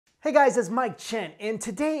Hey guys, it's Chen, and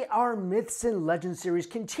today our Myths and Legends series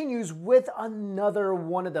continues with another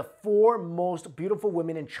one of the four most beautiful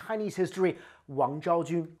women in Chinese history, Wang Zhao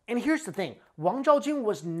Jun. And here's the thing, Wang Zhao Jun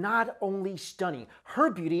was not only stunning,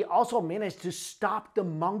 her beauty also managed to stop the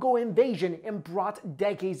Mongol invasion and brought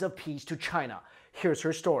decades of peace to China. Here's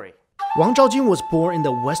her story. Wang Zhao Jun was born in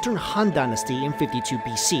the Western Han Dynasty in 52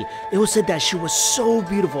 BC. It was said that she was so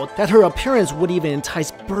beautiful that her appearance would even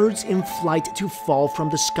entice birds in flight to fall from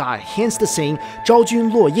the sky, hence the saying, Zhao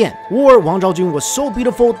Jun Luo Yan. Or Wang Zhao Jun was so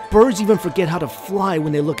beautiful, birds even forget how to fly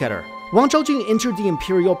when they look at her. Wang Zhao Jun entered the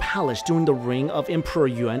imperial palace during the reign of Emperor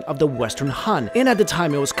Yuan of the Western Han, and at the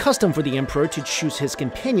time it was custom for the emperor to choose his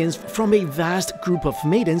companions from a vast group of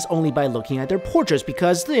maidens only by looking at their portraits,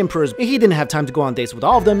 because the emperor he didn't have time to go on dates with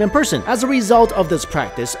all of them in person. As a result of this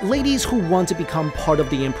practice, ladies who want to become part of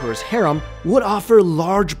the emperor's harem would offer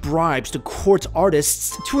large bribes to court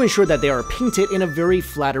artists to ensure that they are painted in a very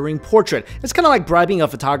flattering portrait. It's kind of like bribing a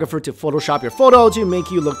photographer to Photoshop your photo to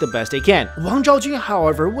make you look the best they can. Wang Zhao Jun,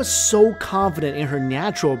 however, was so confident in her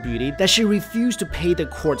natural beauty that she refused to pay the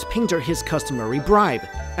court's painter his customary bribe.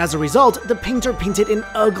 As a result, the painter painted an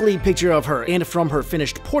ugly picture of her, and from her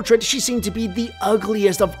finished portrait, she seemed to be the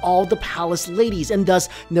ugliest of all the palace ladies and thus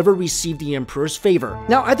never received the emperor's favor.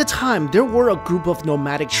 Now, at the time, there were a group of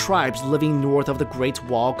nomadic tribes living north of the Great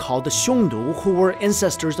Wall called the Xiongnu, who were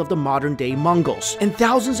ancestors of the modern-day Mongols. And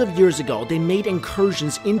thousands of years ago, they made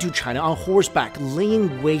incursions into China on horseback,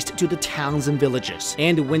 laying waste to the towns and villages.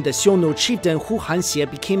 And when the Xiongnu chieftain Hu Hanxie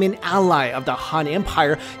became an ally of the Han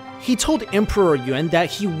Empire, he told Emperor Yuan that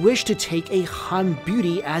he wished to take a Han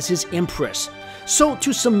beauty as his empress. So,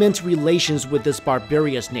 to cement relations with this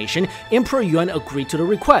barbarous nation, Emperor Yuan agreed to the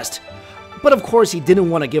request. But of course, he didn't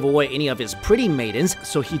want to give away any of his pretty maidens,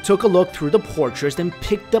 so he took a look through the portraits and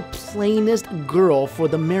picked the plainest girl for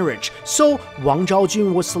the marriage. So Wang Zhao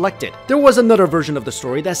Jun was selected. There was another version of the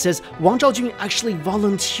story that says Wang Zhao Jun actually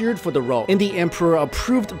volunteered for the role, and the emperor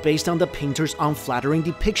approved based on the painter's unflattering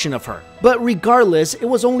depiction of her. But regardless, it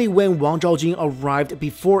was only when Wang Zhao Jun arrived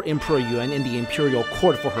before Emperor Yuan in the imperial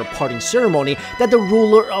court for her parting ceremony that the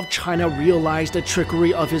ruler of China realized the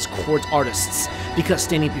trickery of his court artists, because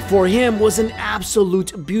standing before him was an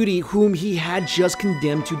absolute beauty whom he had just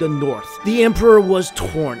condemned to the north. The emperor was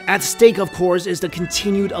torn. At stake, of course, is the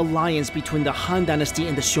continued alliance between the Han Dynasty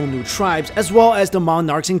and the Xiongnu tribes, as well as the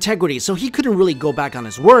monarch's integrity, so he couldn't really go back on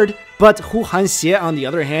his word. But Hu Hanxie, on the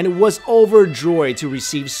other hand, was overjoyed to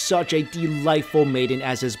receive such a delightful maiden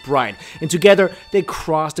as his bride, and together they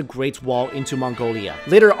crossed the Great Wall into Mongolia.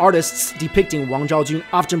 Later, artists depicting Wang Zhao Jun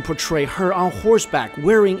often portray her on horseback,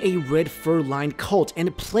 wearing a red fur-lined coat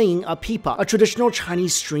and playing a pipa, a traditional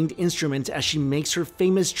Chinese stringed instrument, as she makes her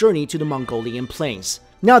famous journey to the Mongolian plains.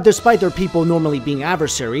 Now, despite their people normally being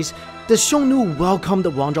adversaries, the Xiongnu welcomed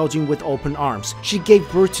Wang Zhao Jun with open arms. She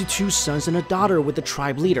gave birth to 2 sons and a daughter with the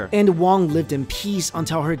tribe leader, and Wang lived in peace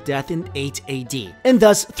until her death in 8 AD. And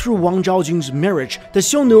thus, through Wang Zhao Jun's marriage, the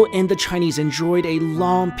Xiongnu and the Chinese enjoyed a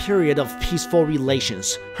long period of peaceful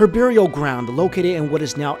relations. Her burial ground, located in what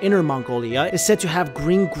is now Inner Mongolia, is said to have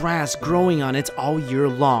green grass growing on it all year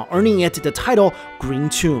long, earning it the title Green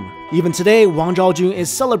Tomb. Even today, Wang Zhao Jun is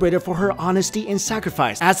celebrated for her honesty and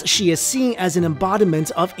sacrifice, as she is seen as an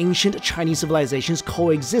embodiment of ancient Chinese civilization's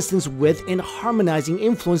coexistence with and harmonizing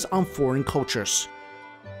influence on foreign cultures.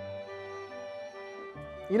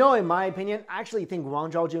 You know, in my opinion, I actually think Wang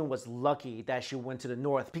Zhao Jun was lucky that she went to the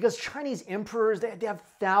north, because Chinese emperors, they have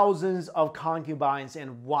thousands of concubines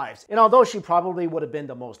and wives. And although she probably would have been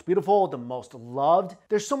the most beautiful, the most loved,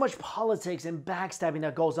 there's so much politics and backstabbing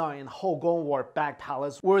that goes on in Hogong or Back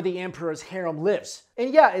Palace where the emperor's harem lives.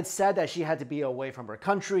 And yeah, it's sad that she had to be away from her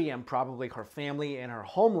country and probably her family and her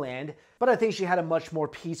homeland, but I think she had a much more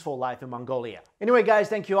peaceful life in Mongolia. Anyway guys,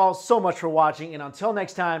 thank you all so much for watching, and until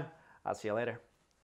next time, I'll see you later.